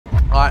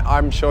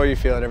I'm sure you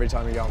feel it every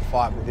time you go and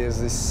fight, but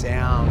there's this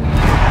sound.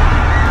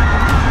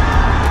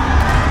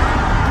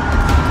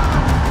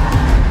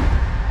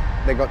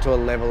 They got to a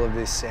level of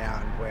this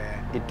sound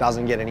where it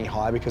doesn't get any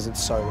higher because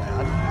it's so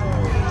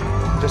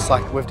loud. Just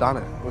like, we've done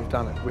it, we've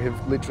done it. We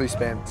have literally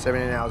spent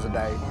 17 hours a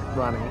day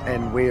running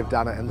and we have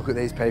done it, and look at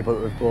these people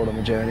that we've brought on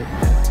the journey.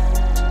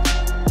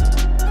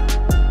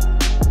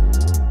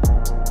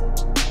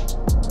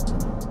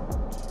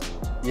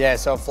 Yeah,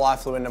 so a fly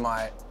flew into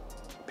my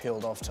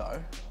peeled off toe.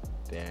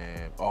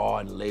 Damn. Oh,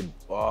 and laid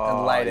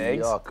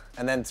eggs. Yuck.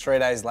 And then 3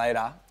 days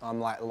later, I'm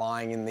like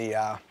lying in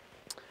the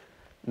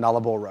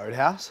Nullarbor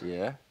Roadhouse.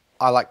 Yeah.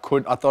 I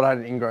thought I had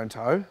an ingrown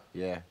toe.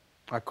 Yeah.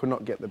 I could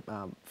not get the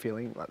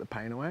feeling, like the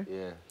pain away.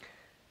 Yeah.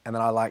 And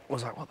then I was like,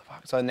 what the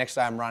fuck? So the next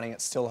day I'm running,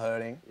 it's still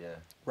hurting. Yeah.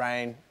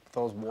 Rain,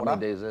 thought it was water. How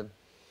many days in?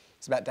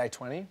 It's about day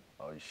 20.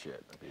 Oh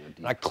shit.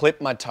 And I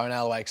clipped my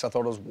toenail away because I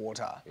thought it was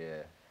water.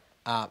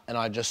 Yeah. And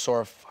I just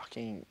saw a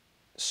fucking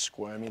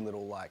squirmy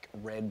little like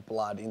red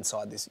blood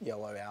inside this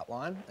yellow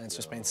outline, and it's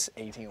just been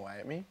eating away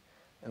at me.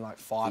 And like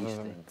five of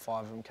them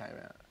came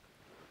out.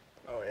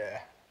 Oh yeah.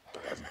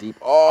 That's deep.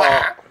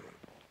 Oh.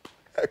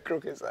 How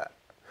crook is that?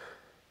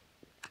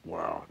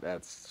 Wow,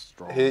 that's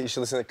strong. Here, you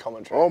should listen to the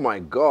commentary. Oh my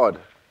God.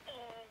 Oh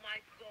my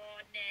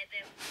God, Ned,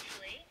 they're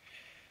literally...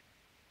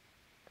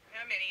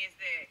 How many is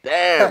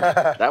there? Damn.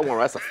 That one,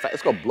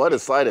 it's got blood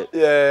inside it.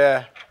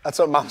 Yeah. That's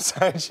what Mum's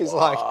saying. She's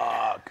like,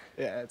 Fuck.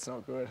 yeah, it's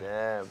not good.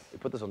 Damn. You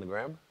put this on the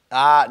gram?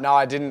 No,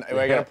 I didn't.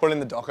 We're going to put it in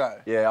the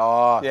doco. Yeah,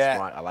 oh, yeah.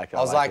 Smart. I like it.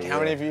 I was like, how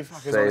many of you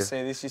fuckers want to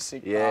see this, you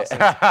sick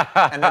bastards?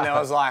 And then there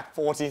was like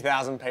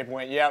 40,000 people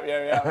went, yep.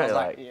 I was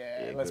like,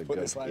 yeah, let's put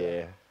this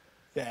later.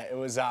 Yeah, it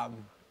was,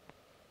 I'm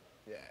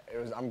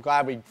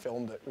glad we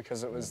filmed it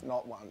because it was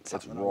not one. It's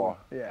raw.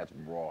 Yeah. It's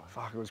raw.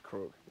 Fuck, it was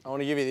crook. I want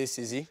to give you this,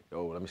 Izzy.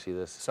 Oh, let me see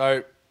this.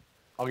 So,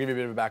 I'll give you a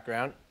bit of a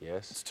background.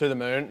 Yes. It's To the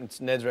Moon.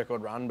 It's Ned's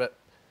record run, but...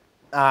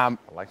 I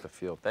like the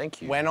feel.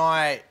 Thank you. When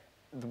I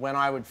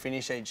would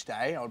finish each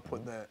day, I would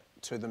put the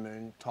To the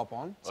Moon top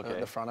on, so at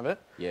the front of it.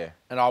 Yeah.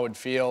 And I would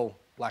feel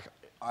like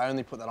I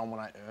only put that on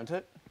when I earned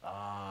it.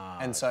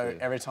 And so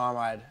every time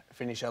I'd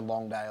finish a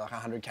long day, like a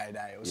 100K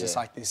day, it was just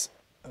like this,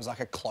 it was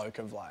like a cloak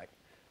of like,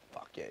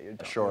 fuck yeah, you're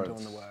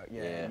doing the work.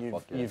 Yeah,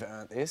 you've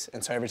earned this.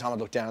 And so every time I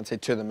look down and see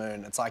To the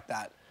Moon, it's like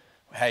that,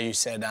 how you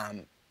said,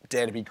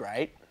 dare to be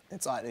great.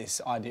 It's like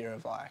this idea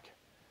of like,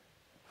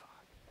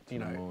 you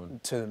know,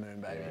 To the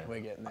moon, baby. Yeah, we're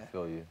getting there. I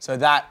feel you. So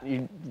that,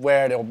 you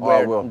wear it or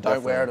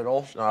don't wear it at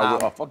all. No,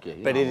 oh, fuck yeah.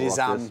 But it is,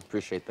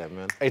 appreciate that,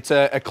 man. It's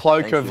a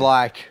cloak of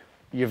like,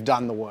 you've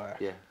done the work.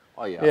 Yeah.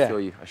 Oh yeah, I feel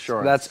you.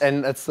 Assurance.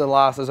 That's the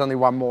last, there's only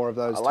one more of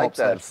those I like top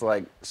that. sets. It's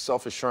like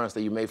self-assurance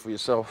that you made for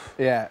yourself.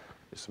 Yeah.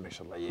 Just to make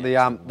sure like,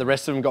 yeah. The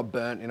rest of them got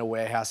burnt in a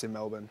warehouse in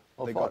Melbourne.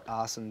 Oh, they got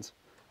arsons.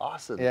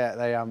 Arson? Yeah,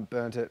 they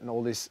burnt it and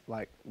all this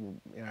like,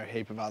 you know,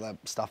 heap of other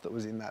stuff that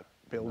was in that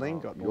building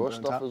got all your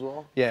burnt stuff up. as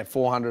well? Yeah,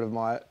 400 of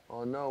my...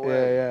 Oh, no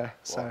way. Yeah.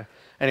 So,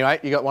 anyway,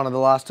 you got one of the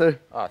last two?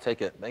 Ah,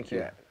 take it. Thank you.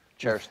 Yeah.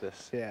 Cherish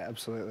this. Yeah,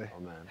 absolutely. Oh,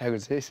 man. How good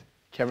is this?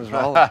 Camera's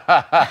rolling. Well,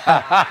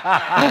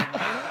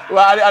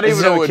 I didn't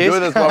even know we were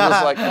doing this, but I'm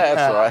just like, yeah,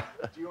 that's all right.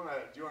 Do you want to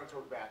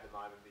talk about the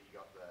moment that you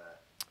got the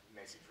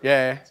message from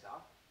Yeah.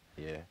 stuff?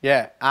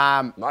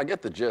 Yeah. No, I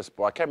get the gist,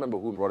 but I can't remember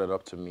who brought it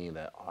up to me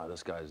that,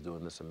 this guy's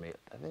doing this amazing.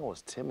 I think it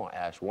was Tim or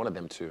Ash, one of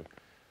them two,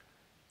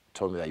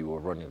 told me that you were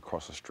running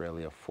across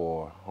Australia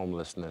for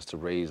homelessness to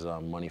raise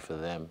money for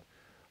them,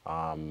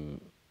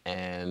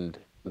 and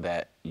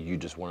that you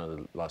just wanted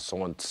to, like,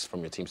 someone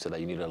from your team said that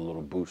you needed a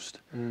little boost.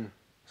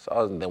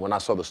 So then when I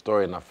saw the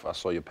story and I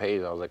saw your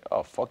page, I was like,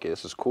 oh, fuck it,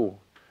 this is cool.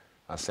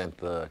 I sent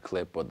the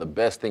clip, but the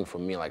best thing for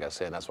me, like I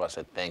said, that's why I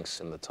said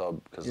thanks in the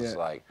tub, because it's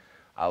like,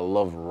 I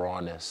love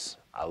rawness,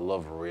 I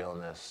love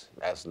realness.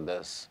 That's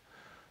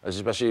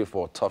especially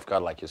for a tough guy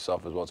like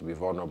yourself as well, to be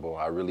vulnerable.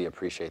 I really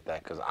appreciate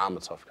that, because I'm a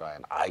tough guy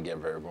and I get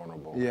very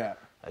vulnerable. Yeah.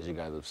 As you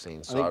guys have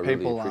seen, so I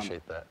really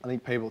appreciate that. I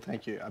think people,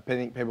 thank you. I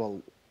think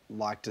people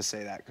like to see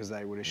that because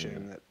they would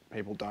assume that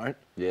people don't.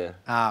 Yeah.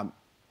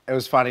 It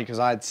was funny because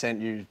I had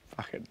sent you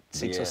fucking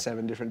 6 or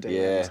 7 different DMs.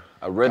 Yeah,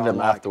 I read them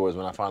afterwards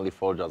when I finally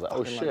followed you. I was like,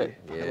 oh shit.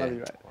 I love you,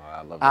 mate. Well,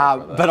 I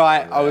love you, but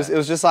it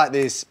was just like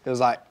this. It was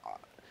like,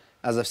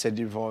 as I've said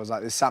to you before, it was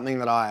like there's something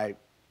that I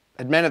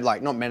had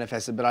not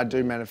manifested, but I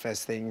do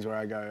manifest things where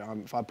I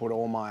go, if I put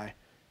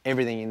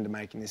everything into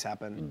making this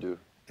happen. You do.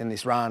 In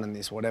this run and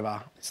this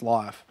whatever, this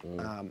life.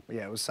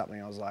 Yeah, it was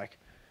something I was like,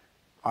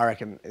 I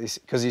reckon,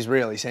 because he's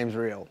real, he seems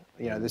real.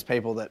 You know, there's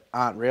people that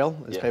aren't real.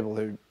 There's people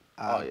who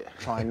are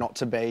trying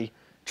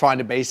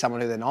to be someone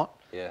who they're not.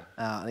 Yeah.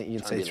 I think you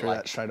can see through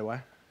that straight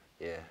away.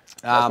 Yeah.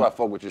 That's why I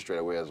fuck with you straight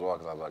away as well,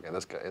 because I was like, hey,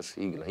 this guy,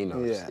 he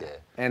knows. Yeah.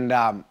 And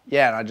and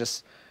I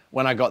just,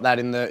 when I got that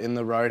in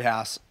the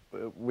Roadhouse,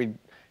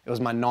 it was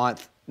my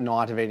 9th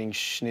night of eating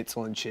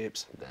schnitzel and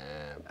chips.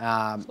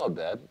 Damn. It's not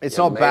bad. It's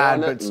not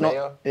bad, but it's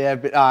not. Yeah,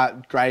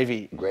 but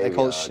gravy. They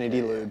call it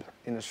schnitty lube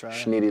in Australia.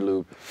 Schnitty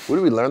lube. Where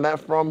did we learn that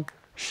from?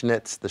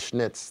 Schnitz, the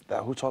schnitz.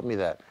 Who taught me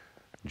that?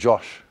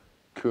 Josh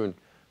Kuhn.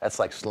 That's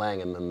like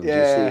slang in the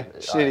GC.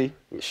 Schnitty.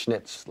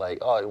 Schnitz, like,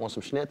 oh, you want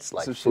some schnitz?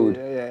 Like some food.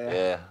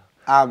 Yeah.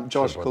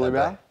 Josh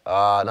Coulibaly?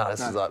 No,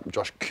 this is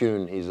Josh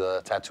Kuhn. He's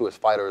a tattooist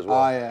fighter as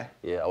well. Oh, yeah.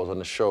 Yeah, I was on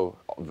the show.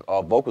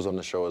 Volk was on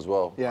the show as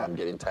well. Yeah. I'm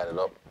getting tatted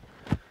up.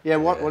 Yeah,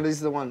 what is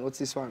the one? What's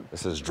this one?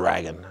 This is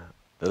Dragon.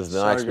 This is the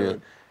So next good.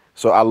 one.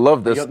 So I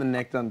love this. You got the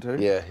neck done too?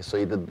 Yeah, so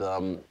he did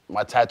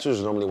my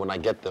tattoos normally when I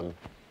get them,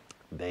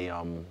 they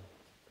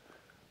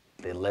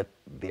let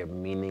their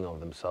meaning of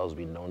themselves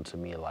be known to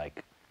me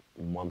like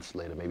months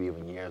later, maybe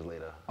even years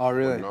later. Oh,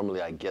 really? When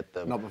normally I get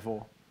them. Not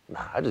before.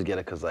 Nah, I just get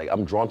it because like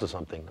I'm drawn to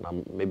something,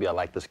 and maybe I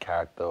like this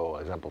character. Or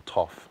example,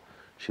 Toph.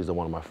 She's the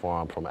one on my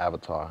forearm from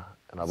Avatar,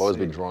 and I've always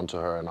been drawn to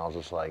her. And I was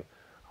just like,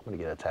 I'm gonna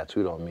get a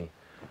tattooed on me,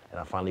 and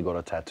I finally got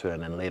a tattoo.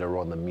 And then later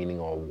on, the meaning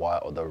or why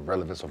or the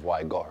relevance of why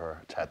I got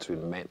her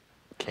tattooed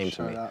came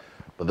to me.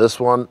 But this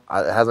one,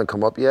 it hasn't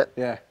come up yet.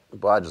 Yeah.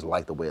 But I just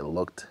like the way it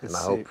looked, and I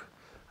sick. hope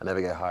I never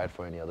get hired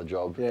for any other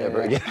job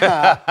ever again.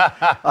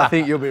 I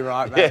think you'll be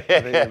right, mate.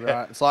 I think you'll be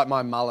right. It's like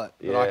my mullet,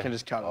 but I can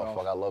just cut it off.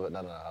 Fuck, I love it. No,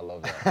 I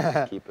love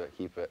that. keep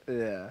it.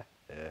 Yeah.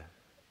 Yeah.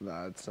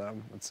 No, it's so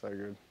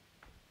good.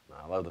 No,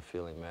 I love the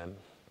feeling, man.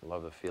 I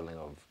love the feeling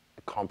of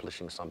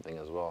accomplishing something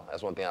as well.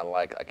 That's one thing I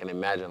like. I can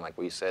imagine, like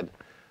what you said,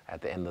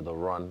 at the end of the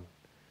run,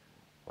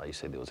 like you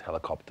said, there was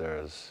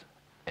helicopters,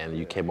 and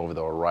you came over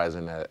the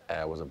horizon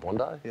at was it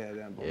Bondi? Yeah,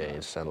 down Bondi. Yeah, and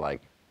you sent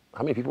like,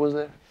 how many people was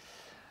there?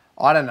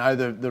 I don't know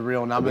the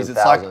real numbers.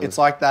 Thousands. It's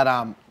like that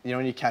you know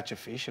when you catch a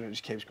fish and it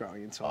just keeps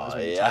growing in size. Oh,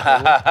 when you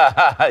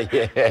yeah.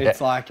 Yeah.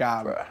 It's like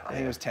I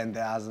think it was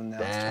 10,000. Now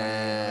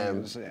Damn.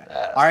 it's 20.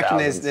 I reckon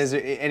there's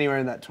anywhere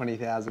in that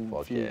 20,000.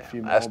 Few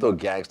more. That's still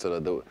gangster to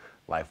do,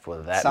 like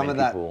for that Some many of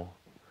that, people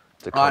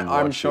to come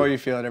I'm sure you you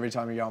feel it every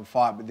time you go and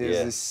fight, but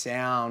there's this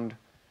sound.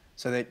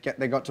 So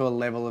they got to a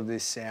level of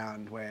this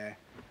sound where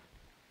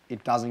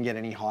it doesn't get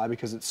any higher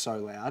because it's so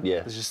loud. Yeah.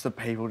 It's just the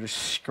people just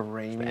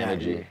screaming. the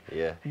energy. At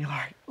you. Yeah. And you're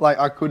like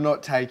I could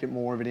not take it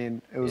more of it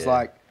in. It was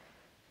like,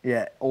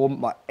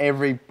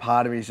 every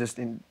part of me is just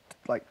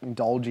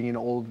indulging in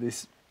all of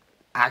this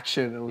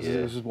action. It was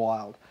just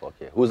wild. Fuck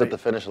yeah. Who was at the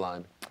finish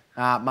line?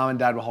 Mum and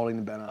Dad were holding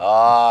the banner.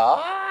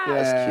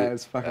 That's cute.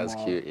 It's fucking That's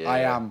wild. cute.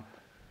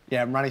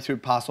 Yeah. I'm running through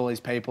past all these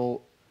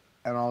people,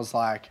 and I was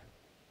like,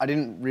 I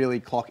didn't really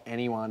clock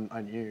anyone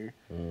I knew,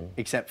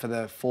 except for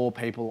the 4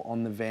 people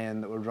on the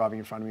van that were driving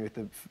in front of me with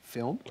the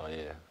film. Oh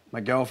yeah. My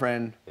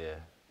girlfriend, Yeah.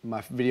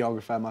 my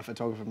videographer, my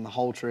photographer from the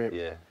whole trip,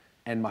 Yeah.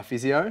 and my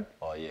physio.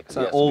 Oh yeah. 'Cause So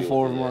he has to all be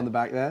 4 with of you, them were on the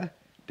back there.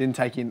 Didn't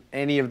take in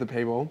any of the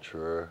people.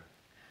 True.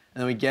 And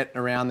then we get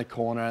around the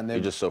corner and they're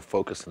You're just so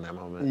focused in that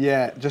moment.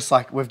 yeah, just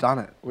like we've done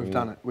it. We've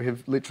done it. We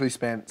have literally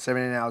spent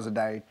 17 hours a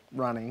day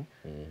running,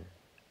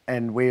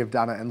 and we have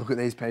done it. And look at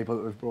these people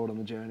that we've brought on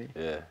the journey.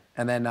 Yeah.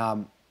 And then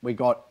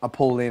I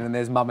pulled in, and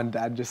there's Mum and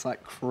Dad just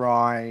like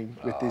crying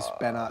with this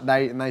banner.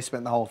 They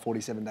spent the whole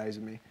 47 days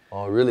with me.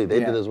 Oh really? They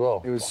did as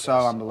well. It was Fuck, so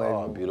that's-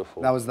 unbelievable. Oh,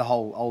 beautiful. That was the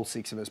all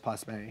 6 of us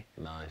plus me.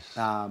 Nice.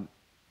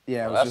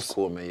 Yeah, it was that's just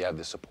cool, man. You have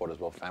the support as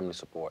well, family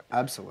support.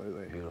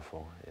 absolutely.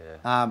 Beautiful.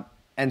 Yeah.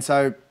 And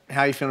so,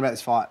 how are you feeling about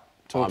this fight?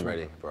 Talk I'm to me.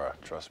 ready, bro.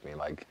 Trust me.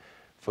 Like,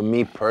 for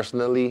me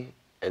personally,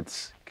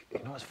 it's,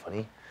 you know what's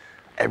funny?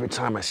 Every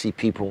time I see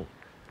people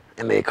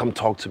and they come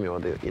talk to me or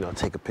they,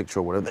 take a picture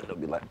or whatever, they'll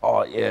be like,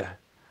 oh yeah,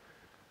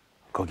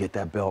 go get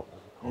that belt.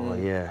 Oh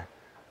yeah,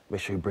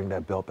 make sure you bring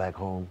that belt back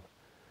home.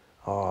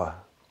 Oh,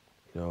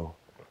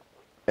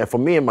 And for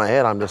me in my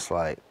head, I'm just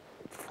like,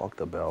 fuck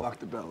the belt. Fuck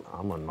the belt.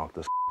 I'm gonna knock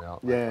this out.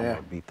 Yeah, I'm yeah.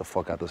 gonna beat the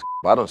fuck out this.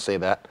 But I don't say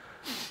that.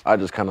 I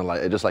just kind of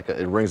like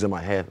it rings in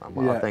my head. I'm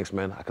like, Yeah. oh, thanks,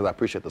 man, because I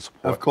appreciate the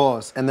support. Of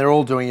course, and they're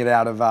all doing it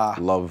out of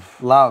Love.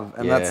 love,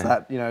 and that's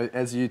Yeah. that.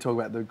 As you talk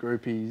about the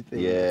groupie thing,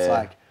 Yeah. it's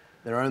like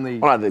they're only.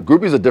 Well, the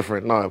groupies are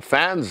different. No,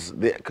 fans,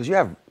 because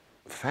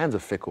fans are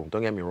fickle.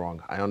 Don't get me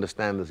wrong. I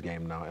understand this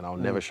game now, and I'll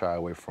never shy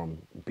away from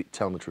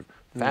telling the truth.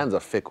 Fans are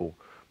fickle,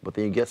 but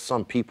then you get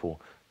some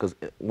people, because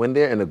when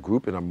they're in a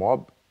group, in a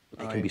mob,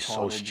 they can be so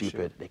entitled and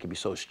stupid. shit. They can be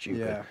so stupid.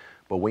 Yeah.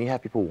 But when you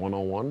have people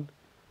one-on-one,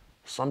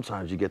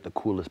 sometimes you get the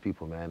coolest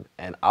people, man.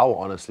 And I'll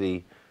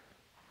honestly,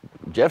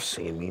 Jeff's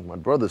seen me, my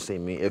brother's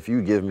seen me. If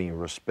you give me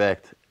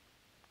respect,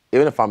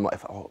 even if I'm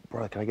like, oh,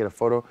 brother, can I get a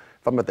photo?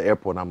 If I'm at the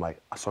airport and I'm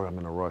like, sorry, I'm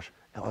in a rush.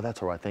 Oh,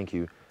 that's all right, thank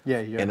you. Yeah,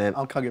 And then,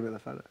 I'll give you the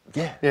photo.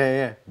 yeah.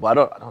 Yeah. But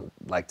I don't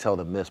like tell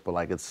them this, but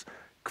like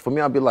for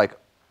me, I'll be like,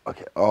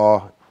 okay,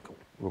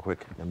 real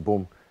quick, and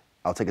boom,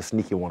 I'll take a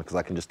sneaky one because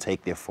I can just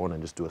take their phone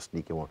and just do a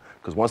sneaky one.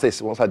 Because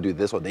once I do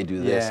this or they do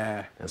this,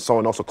 Yeah. and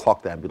someone else will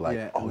clock that and be like,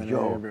 Yeah, oh, and then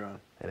yo. everyone.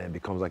 And then it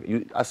becomes like,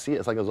 I see it,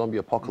 it's like a zombie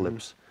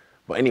apocalypse.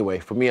 But anyway,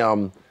 for me,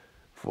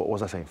 what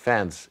was I saying?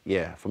 Fans,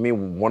 yeah. For me,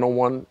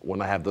 one-on-one,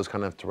 when I have those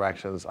kind of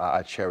interactions,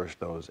 I cherish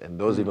those. And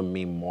those even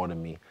mean more to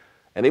me.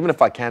 And even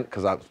if I can't,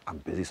 because I'm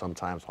busy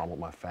sometimes, so I'm with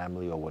my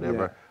family or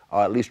whatever, Yeah.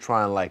 I'll at least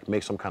try and like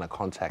make some kind of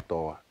contact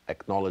or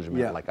acknowledgement,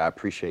 Yeah. like I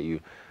appreciate you.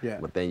 Yeah.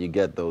 But then you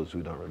get those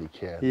who don't really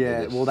care.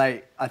 Yeah, just- well,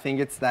 they think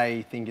it's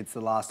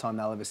the last time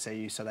they'll ever see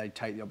you, so they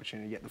take the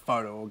opportunity to get the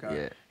photo or go,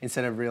 Yeah.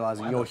 instead of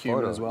realizing Why you're the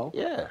human photo? as well.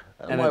 Yeah.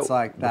 And it's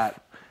like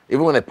that.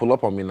 Even when they pull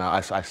up on me now,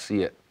 I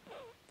see it.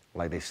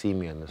 Like they see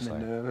me and it's They're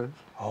like, nervous.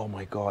 oh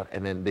my God.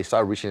 And then they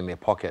start reaching in their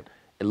pocket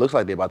it looks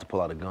like they're about to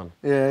pull out a gun.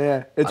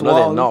 Yeah. It's I know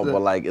wild, they know, isn't it?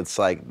 but like it's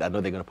like I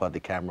know they're gonna pull out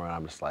the camera, and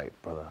I'm just like,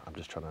 brother, I'm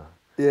just trying to.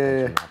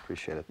 Yeah. I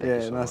appreciate it.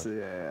 Thank you so much.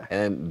 Yeah.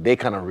 And they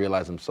kind of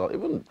realize themselves.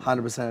 Even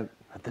 100%.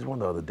 I did one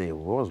the other day.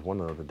 What was one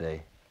the other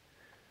day?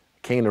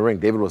 King in the Ring.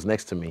 David was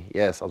next to me.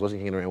 Yes, I was watching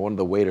King in the Ring. One of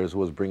the waiters who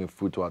was bringing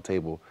food to our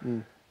table,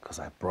 because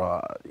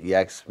he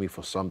asked me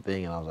for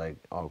something, and I was like,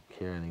 oh,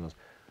 here, and he goes,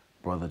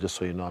 brother, just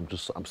so you know,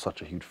 I'm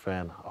such a huge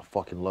fan. I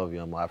fucking love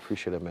you. I'm like, I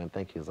appreciate it, man.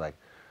 Thank you. He's like,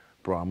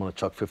 bro, I'm gonna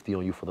chuck 50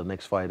 on you for the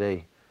next fight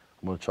day.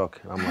 I'm gonna chuck.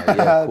 I'm like,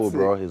 yeah, cool,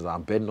 bro. He's like,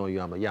 I'm betting on you.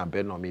 I'm like, yeah, I'm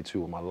betting on me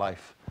too with my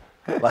life.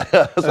 Like,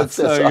 that's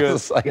so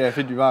good. Like, yeah,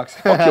 fuck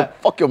 $50.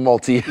 fuck your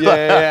multi.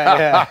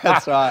 Yeah.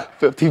 That's right.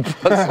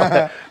 $50.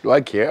 Like, do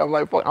I care? I'm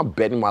like, fuck, I'm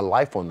betting my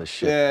life on this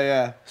shit.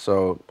 Yeah.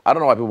 So I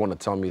don't know why people want to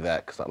tell me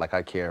that, because like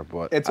I care,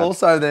 but It's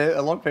also there.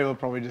 A lot of people are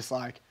probably just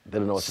like they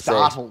don't know what to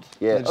startled. say.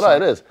 Yeah, They're no,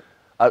 just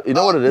it is. You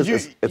know what it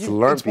is? It's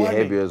learned explain me.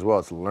 behavior as well.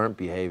 It's learned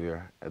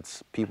behavior.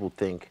 It's people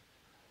think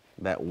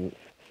that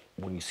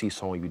when you see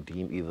someone you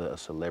deem either a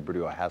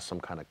celebrity or has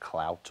some kind of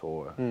clout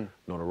or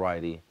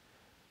notoriety,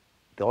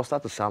 they all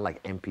start to sound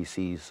like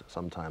NPCs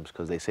sometimes,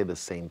 because they say the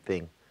same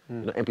thing.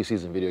 You know,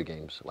 NPCs in video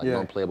games, like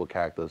non-playable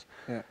characters.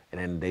 Yeah.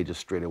 And then they just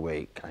straight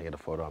away, can I get a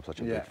photo? I'm such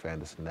a big fan,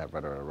 this and that,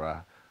 rah, rah,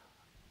 rah.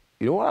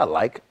 You know what I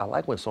like? I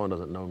like when someone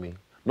doesn't know me.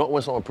 Not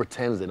when someone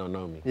pretends they don't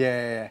know me.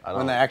 Yeah.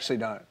 When they actually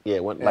don't. Yeah,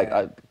 like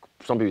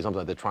some people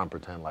sometimes they try and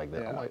pretend like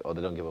that. I'm like, oh,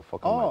 they don't give a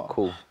fuck. I'm like,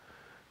 cool.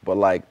 But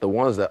like the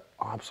ones that,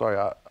 oh, I'm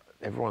sorry,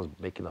 everyone's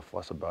making a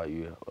fuss about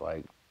you.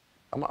 Like,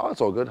 I'm like, oh,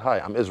 it's all good. Hi,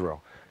 I'm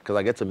Israel, because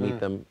I get to meet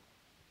them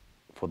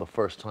for the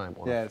first time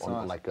on, it's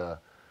nice. like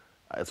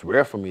it's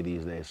rare for me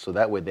these days. So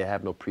that way they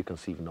have no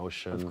preconceived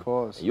notion. Of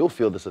course. And you'll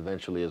feel this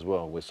eventually as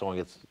well, where someone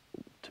gets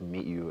to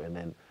meet you and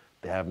then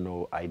they have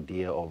no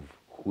idea of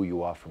who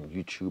you are from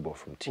YouTube or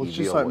from TV. Well, it's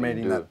just like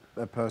meeting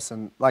that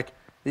person. Like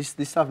this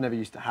stuff never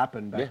used to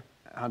happen back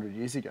 100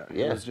 years ago.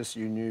 Yeah. It was just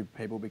you knew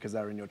people because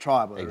they were in your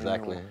tribe or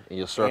exactly in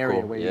your circle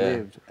area where you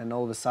lived, and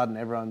all of a sudden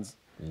everyone's.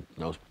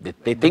 No, they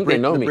think they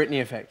know me. The Britney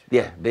effect.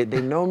 Yeah, they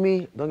know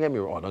me. Don't get me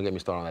wrong. Don't get me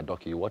started on that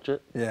docu. You watch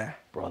it? Yeah.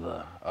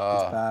 Brother,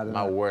 it's bad,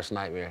 my worst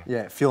nightmare.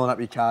 Yeah, filling up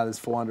your car. There's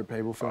 400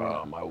 people filling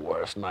up. Oh, my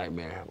worst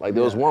nightmare. Like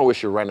there was one where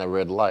she ran a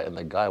red light, and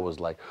the guy was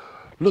like,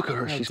 "Look at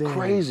her, she's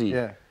crazy."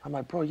 Yeah. I'm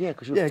like, bro,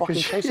 because you're fucking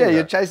chasing her. Yeah,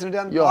 you're chasing her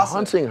down. You're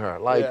hunting her.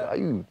 Like, are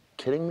you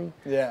kidding me?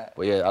 Yeah.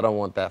 But yeah, I don't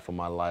want that for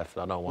my life.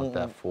 I don't want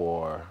that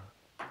for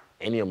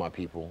any of my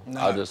people. No.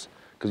 I just,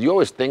 because you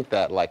always think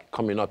that, like,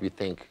 coming up, you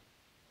think,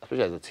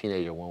 especially as a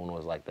teenager, when it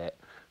was like that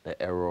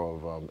era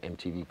of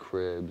MTV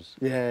Cribs.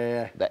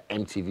 Yeah. That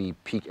MTV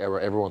peak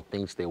era, everyone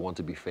thinks they want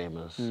to be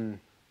famous and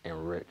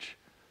rich.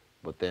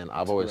 But then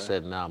I've always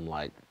said, now I'm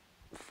like,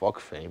 fuck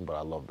fame, but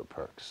I love the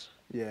perks.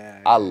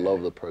 Yeah. I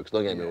love the perks,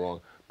 don't get me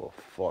wrong, but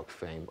fuck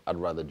fame. I'd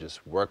rather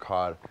just work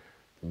hard,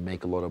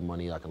 make a lot of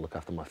money, I can look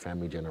after my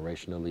family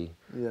generationally.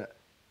 Yeah.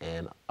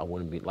 And I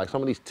wouldn't be, like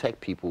some of these tech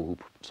people who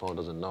someone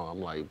doesn't know, I'm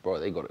like, bro,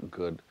 they got it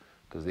good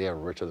because they are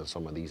richer than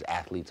some of these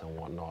athletes and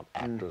whatnot,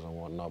 actors and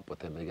whatnot, but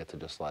then they get to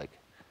just like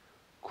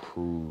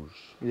cruise,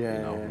 you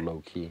know,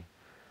 low key.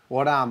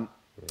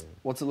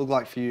 What's it look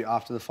like for you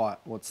after the fight?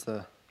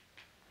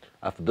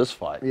 After this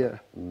fight? Yeah.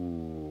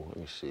 Ooh, let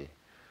me see.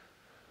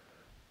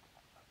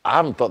 I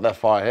haven't thought that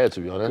far ahead,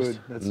 to be honest. Good.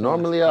 That's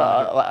normally,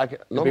 nice.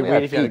 It'd be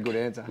weird if you had a good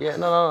answer. Yeah,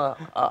 no.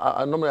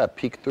 I normally I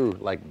peek through.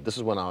 Like this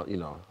is when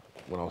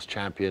when I was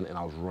champion and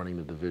I was running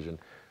the division.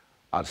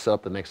 I'd set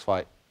up the next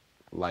fight,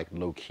 like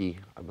low key.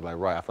 I'd be like,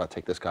 right, after I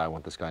take this guy, I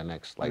want this guy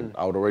next. Like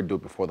I would already do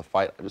it before the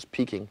fight. I'm just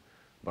peeking,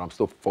 but I'm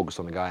still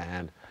focused on the guy at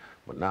hand.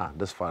 But nah,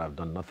 this fight I've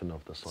done nothing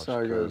of the such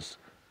because,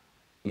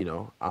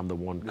 I'm the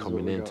one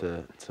coming in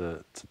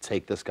to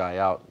take this guy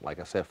out.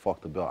 Like I said,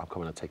 fuck the belt. I'm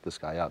coming to take this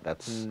guy out.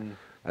 That's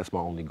my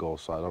only goal.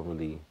 So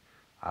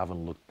I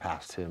haven't looked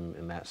past him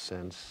in that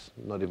sense.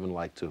 Not even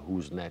like to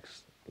who's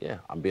next. Yeah,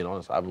 I'm being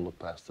honest. I haven't looked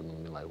past him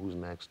and been like, who's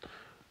next?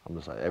 I'm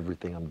just like,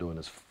 everything I'm doing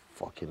is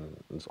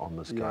on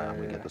this guy. I'm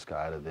gonna get this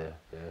guy out of there.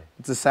 Yeah.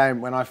 It's the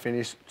same when I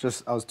finished.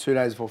 I was 2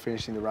 days before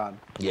finishing the run.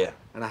 Yeah.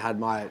 And I had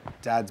my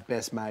dad's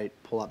best mate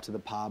pull up to the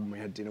pub and we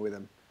had dinner with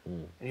him.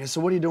 And he goes,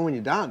 so what are you doing when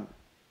you're done?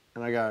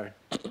 And I go,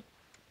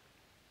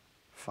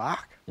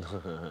 fuck.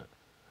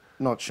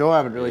 Not sure. I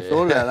haven't really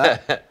thought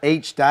about that.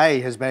 Each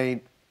day has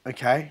been,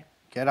 okay,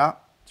 get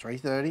up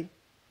 3:30,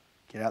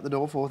 get out the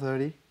door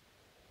 4:30,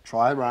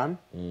 try a run.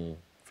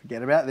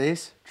 Forget about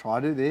this, try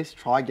do this,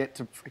 try get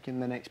to freaking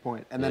the next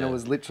point. And then it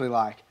was literally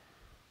like,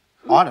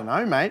 I don't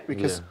know, mate,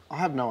 because I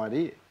have no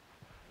idea.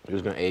 You're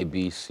just going A,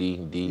 B, C,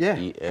 D,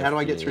 E, F. How do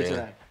I get through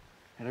today?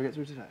 How do I get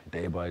through today?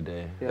 Day by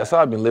day. Yeah. That's how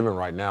I've been living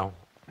right now.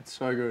 It's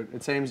so good.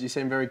 You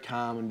seem very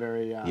calm and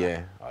very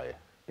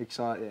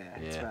excited.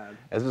 Yeah, it's bad.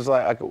 It's just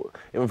like,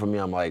 even for me,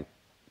 I'm like,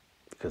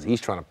 because he's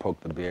trying to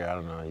poke the bear. I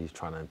don't know, he's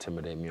trying to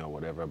intimidate me or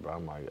whatever, but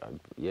I'm like,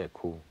 yeah,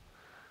 cool.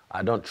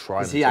 I don't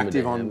try to intimidate him. Is he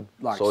active on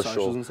like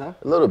socials and stuff?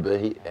 A little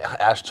bit.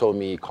 Ash told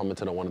me, he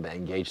commented on one of the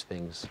engaged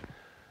things.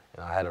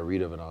 And I had a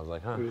read of it and I was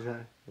like, huh. What did he say?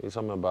 He's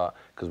something about,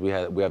 because we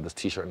have this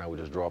t-shirt now we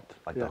just dropped,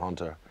 like the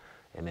Hunter.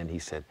 And then he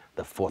said,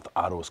 the fourth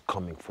auto is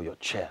coming for your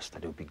chest,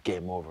 and it'll be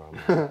game over.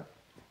 I'm like,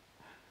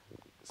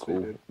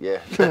 cool. Yeah.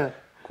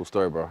 Cool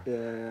story, bro.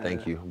 Yeah.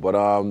 Thank you. But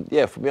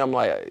yeah, for me, I'm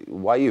like,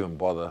 why even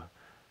bother?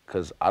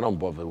 Because I don't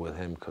bother with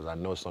him because I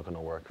know it's not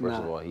gonna work. First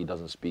of all, he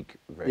doesn't speak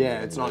very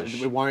good it's English.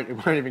 not. It won't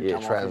even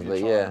come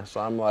translate. off. Yeah. So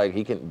I'm like,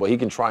 he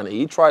can try.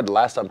 He tried the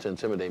last time to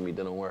intimidate me,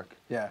 didn't work.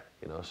 Yeah.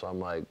 You know, so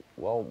I'm like,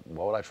 well,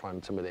 why would I try and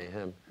intimidate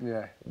him?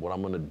 Yeah. What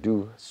I'm gonna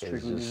do Strictly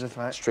is just business,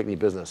 mate. strictly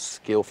business,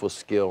 skill for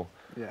skill.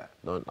 Yeah.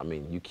 I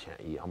mean, you can't.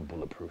 I'm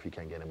bulletproof. You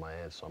can't get in my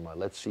head. So I'm like,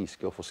 let's see,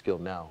 skill for skill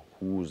now.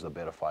 Who's the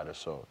better fighter?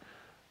 So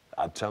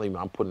I'm telling you,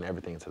 I'm putting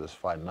everything into this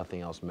fight.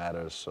 Nothing else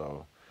matters.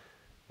 So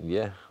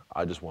yeah,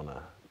 I just want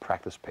to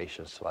practice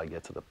patience till I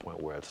get to the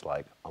point where it's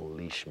like,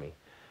 unleash me.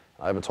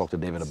 I haven't talked to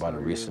David about it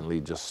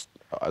recently. Just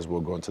as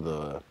we're going to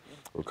the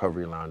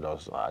recovery lounge,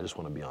 I just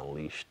want to be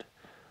unleashed.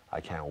 I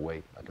can't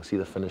wait. I can see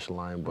the finish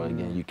line, but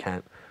again, you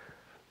can't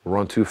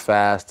run too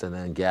fast and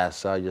then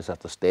gas out. You just have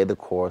to stay the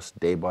course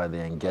day by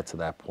day and get to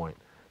that point.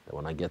 And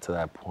when I get to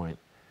that point,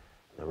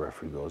 the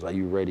referee goes, "Are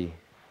you ready?"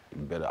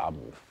 You better.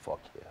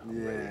 Fuck yeah,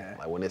 I'm ready.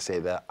 Like when they say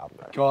that, I'm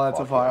like, God, that's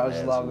a fight. yeah, I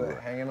just love it.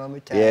 Hanging on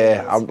the cage.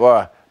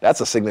 Yeah, that's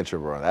a signature,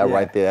 bro. That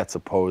right there, that's a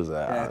pose.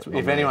 That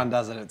if anyone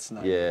does it, it's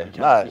no. Yeah,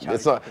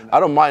 it's not. I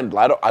don't mind.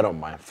 I don't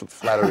mind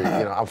flattery.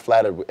 You know, I'm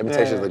flattered.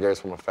 Imitation is the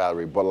greatest form of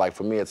flattery. But like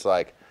for me, it's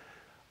like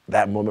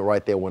that moment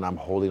right there when I'm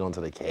holding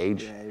onto the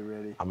cage. Yeah, you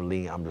ready? I'm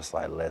leaning. I'm just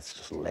like,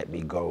 let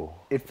me go.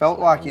 It felt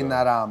like in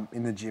that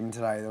in the gym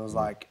today, there was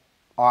like,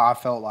 I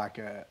felt like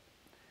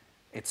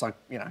it's like,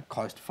 you know,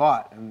 close to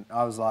fight. And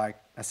I was like,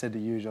 I said to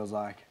you, I was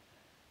like,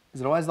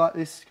 is it always like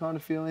this kind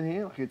of feeling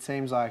here? Like it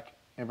seems like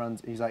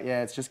he's like,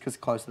 yeah, it's just because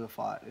close to the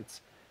fight.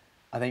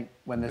 I think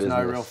when there's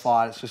no real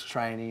fight, it's just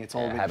training. It's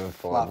all a bit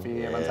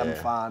fluffy, everyone's having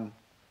fun.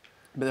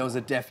 But there was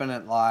a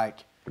definite like,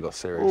 we got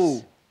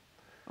serious.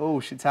 Oh,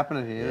 shit's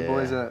happening here.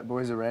 The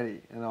boys are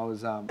ready. And I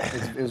was,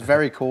 it was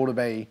very cool to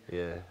be,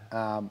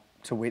 to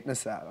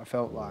witness that. I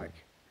felt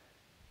like,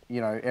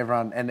 you know,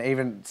 everyone, and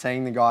even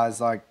seeing the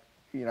guys like,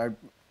 you know,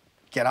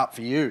 get up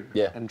for you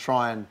and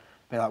try and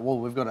be like, well,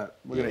 we've got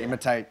to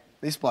imitate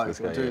this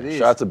bloke or do this.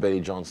 Shout out to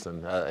Ben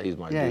Johnston. He's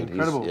my dude.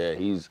 Incredible.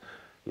 He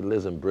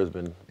lives in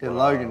Brisbane.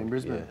 Logan in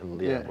Brisbane.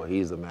 But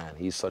he's the man.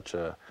 He's such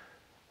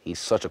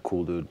a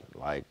cool dude.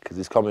 Like, cause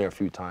he's come here a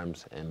few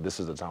times, and this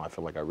is the time I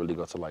feel like I really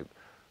got to like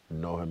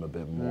know him a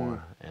bit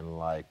more, and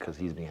like, cause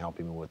he's been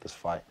helping me with this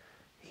fight.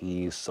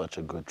 He's such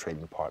a good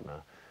training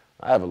partner.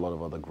 I have a lot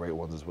of other great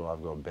ones as well.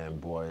 I've got Ben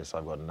Boyce,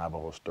 I've got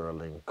Navajo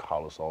Sterling,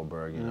 Carlos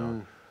Alberg, you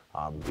know.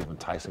 Even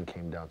Tyson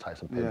came down,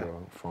 Tyson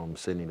Pedro from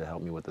Sydney to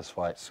help me with this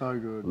fight. So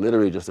good.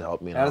 Literally just to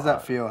help me. How does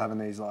that feel having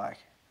these like?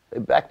 They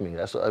back me.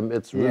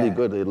 It's really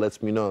good. It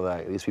lets me know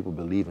that these people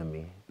believe in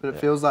me. But it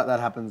feels like that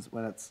happens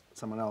when it's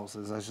someone else.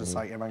 It's just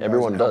like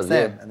everyone does,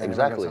 them, and then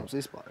exactly. Helps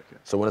this bloke.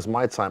 So when it's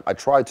my time, I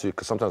try to,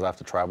 because sometimes I have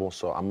to travel,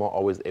 so I'm not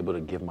always able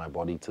to give my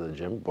body to the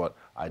gym, but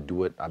I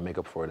do it, I make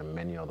up for it in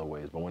many other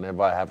ways. But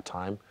whenever I have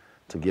time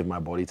to give my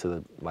body to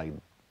the, like,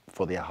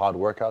 for the hard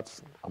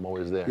workouts, I'm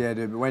always there. Yeah,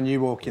 dude, but when you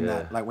walk in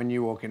that, like when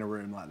you walk in a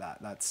room like that,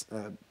 that's,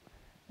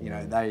 you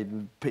know,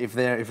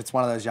 if it's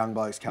one of those young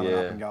blokes coming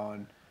up and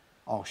going,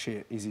 oh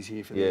shit, Izzy's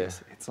here for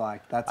this. It's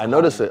like, that's I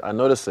notice it.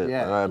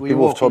 Yeah.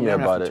 People have told me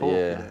about it.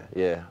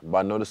 Yeah. But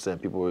I noticed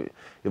that people,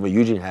 even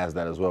Eugene has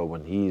that as well.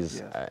 When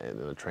he's in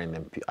the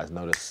training, I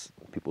notice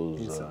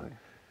people's,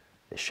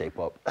 they shape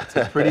up.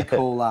 It's pretty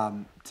cool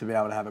to be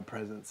able to have a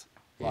presence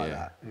like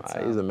that.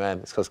 He's a man.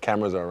 It's because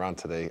cameras are around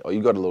today. Oh,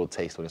 you got a little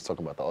taste when he's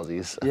talking about the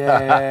Aussies.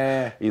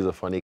 Yeah. He's a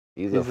funny,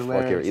 he's a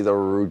fucker. He's a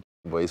rude,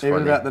 but he's funny.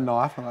 Even about the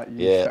knife, I'm like,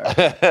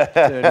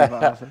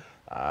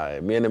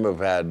 me and him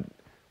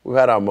we've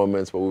had our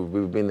moments, but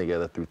we've been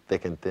together through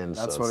thick and thin.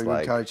 That's so what a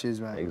good coach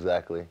is, man.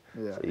 Exactly.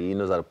 Yeah. So he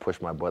knows how to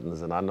push my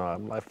buttons, and I know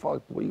I'm like,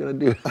 fuck, what are you gonna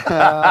do?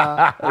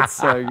 That's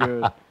so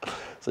good.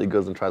 So he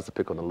goes and tries to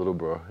pick on the little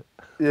bro.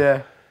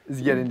 Yeah. Is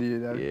he getting to you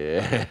though?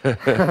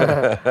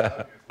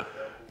 Yeah.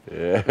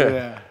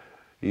 Yeah.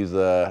 He's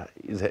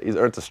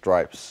earned the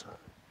stripes.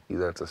 He's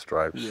earned the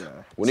stripes. Yeah.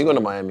 When are you going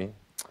to Miami?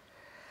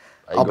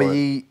 I'll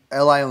be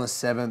LA on the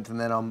 7th, and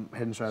then I'm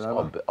heading straight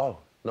over. Oh,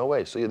 no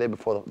way. So you're there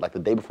before, the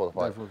day before the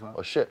fight?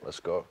 Oh shit, let's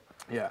go.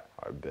 Yeah.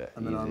 I bet.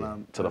 And then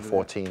I'm to the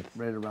 14th.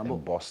 Ready to rumble.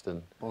 In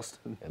Boston.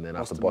 And then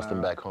after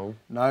Boston back home?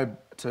 No,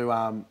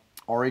 to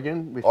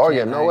Oregon. With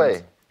Oregon, no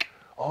way.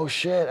 Oh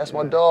shit, that's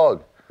my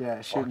dog.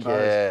 Yeah, shooting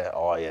bows. Yeah.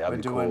 Oh yeah,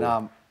 that'd be cool. We're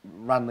doing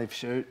run, lift,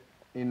 shoot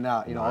in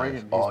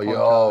Oregon. Oh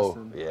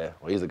yo. Yeah.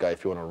 Well, he's the guy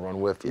if you want to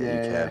run with. Yeah,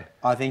 you can.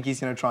 I think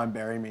he's going to try and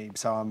bury me,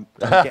 so I'm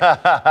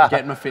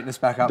getting my fitness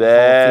back up before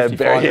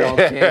 55-year-old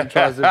Cam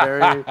tries to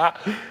bury me.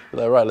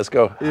 Like, right, let's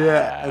go.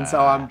 Yeah, and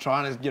so I'm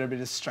trying to get a bit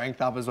of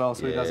strength up as well,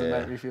 so he doesn't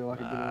make me feel like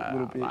a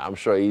little bit. I'm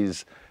sure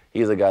he's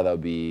a guy that'll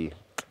be,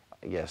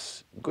 I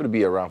guess, good to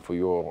be around for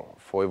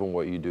even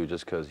what you do,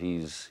 just because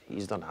he's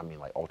done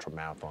like ultra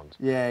marathons.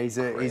 Yeah,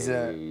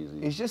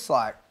 he's just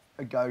like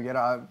a go-getter.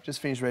 I've just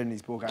finished reading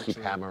his book actually.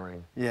 Keep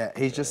hammering. Yeah,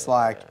 he's just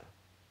like,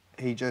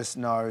 he just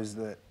knows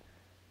that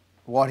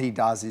what he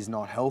does is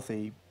not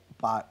healthy,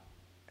 but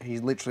he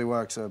literally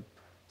works a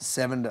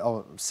 7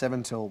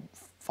 till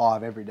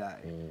 5 every day.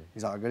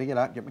 He's like, I got to get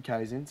up, get my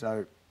K's in.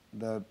 So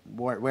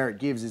where it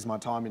gives is my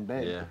time in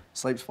bed. Yeah.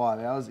 Sleeps 5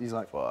 hours. He's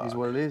like, here's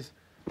what it is.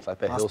 It's like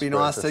that Must be hill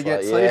nice sprint. to get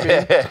It's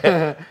sleep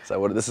in. It's like,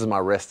 what, this is my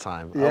rest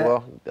time. Yeah. Oh,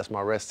 well, that's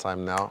my rest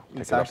time now.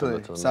 Pick Exactly.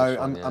 it up and So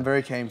I'm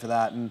very keen for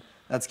that, and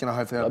that's going to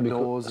hopefully open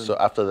doors. Cool. So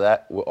after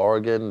that, with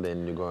Oregon,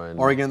 then you're going...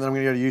 Oregon, then I'm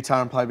going to go to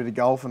Utah and play a bit of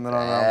golf, and then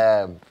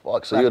Damn,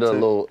 fuck. So you're the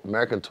little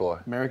American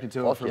tour. American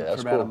tour for about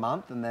cool. a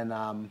month, and then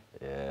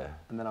yeah.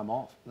 and then I'm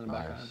off. Then I'm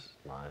back home.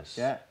 Nice.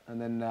 Yeah, and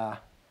then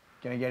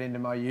going to get into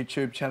my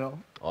YouTube channel.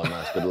 Oh,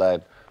 nice. Good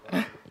lad.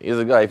 He's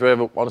a guy, if you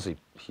ever, honestly,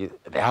 the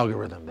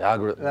algorithm. Yeah,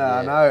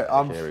 I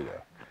know. Here we go.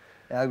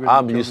 Algorithm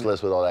I'm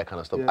useless with all that kind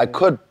of stuff. Yeah. I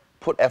could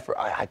put effort.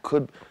 I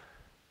could.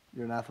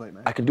 You're an athlete,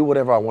 man. I can do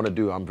whatever I want to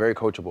do. I'm very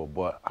coachable,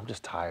 but I'm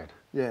just tired.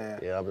 Yeah.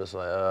 Yeah, I'm just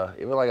like,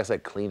 even like I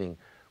said, cleaning.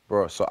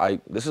 Bro, so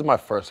this is my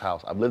first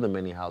house. I've lived in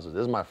many houses.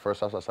 This is my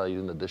first house I started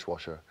using the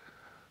dishwasher.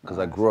 Because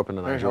I grew up in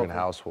a Nigerian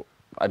household.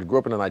 I grew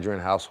up in a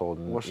Nigerian household.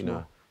 And, you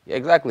know, yeah,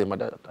 exactly. My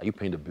dad, you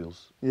paying the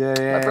bills. Yeah.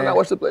 My friend, I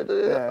watched the play.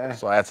 Yeah.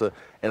 So I had to,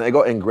 and it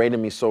got ingrained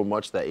in me so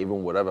much that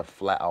even whatever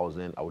flat I was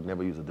in, I would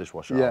never use a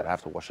dishwasher. I would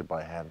have to wash it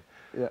by hand.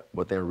 Yeah.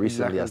 But then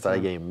recently I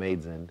started getting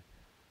maids in,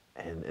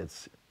 and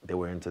they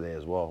were in today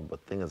as well.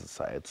 But the thing is,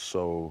 it's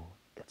so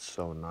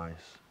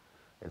nice.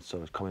 It's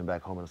coming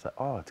back home and it's like,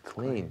 oh, it's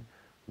clean.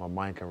 My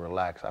mind can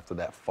relax after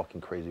that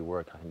fucking crazy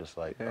work. I can just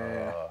like,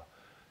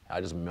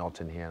 I just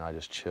melt in here and I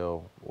just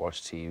chill,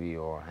 watch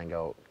TV or hang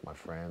out with my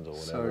friends or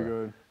whatever. So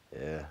good.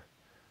 Yeah.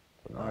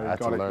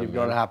 No, you've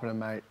got it happening,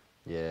 mate.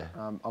 Yeah.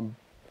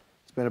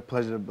 It's been a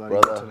pleasure to bloody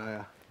today.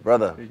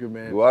 Brother, you're a good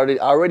man.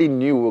 I already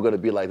knew we were going to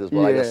be like this, but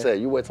like I said,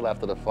 you wait till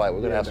after the fight.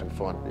 We're going to have some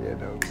fun. Yeah,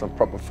 no. Some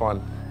proper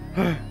fun.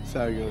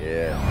 So good.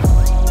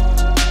 Yeah.